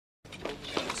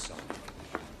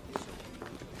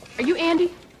Are you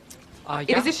Andy?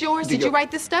 Yeah. Is this yours? Did you write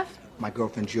this stuff? My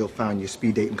girlfriend Jill found your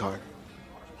speed dating card.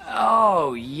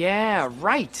 Oh, yeah,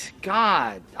 right.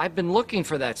 God, I've been looking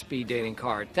for that speed dating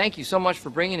card. Thank you so much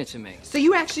for bringing it to me. So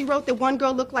you actually wrote that one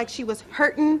girl looked like she was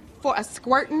hurting for a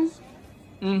squirtin'?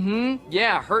 Mm-hmm.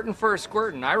 Yeah, hurting for a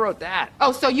squirtin'. I wrote that.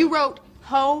 Oh, so you wrote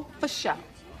hoe for show.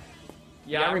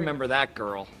 Yeah, I remember that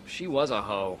girl. She was a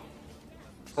hoe.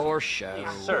 For show.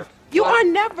 Yes, sir. You are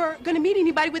never gonna meet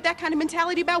anybody with that kind of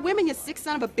mentality about women, you sick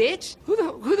son of a bitch.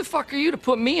 Who the fuck are you to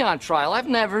put me on trial? I've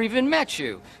never even met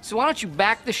you. So why don't you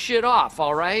back the shit off,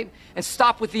 all right? And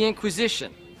stop with the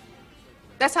Inquisition.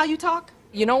 That's how you talk?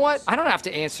 You know what? I don't have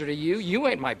to answer to you. You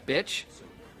ain't my bitch.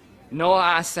 Know what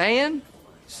I'm saying?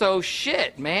 So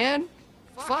shit, man.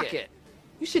 Fuck it.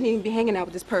 You shouldn't even be hanging out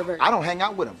with this pervert. I don't hang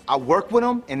out with him. I work with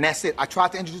him, and that's it. I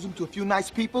tried to introduce him to a few nice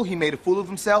people. He made a fool of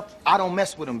himself. I don't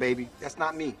mess with him, baby. That's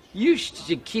not me. You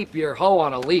should keep your hoe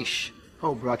on a leash.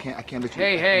 Oh, bro, I can't let you.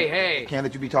 Hey. I can't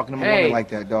let you be talking to my Hey. woman like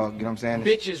that, dog. You know what I'm saying?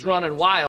 Bitches running wild.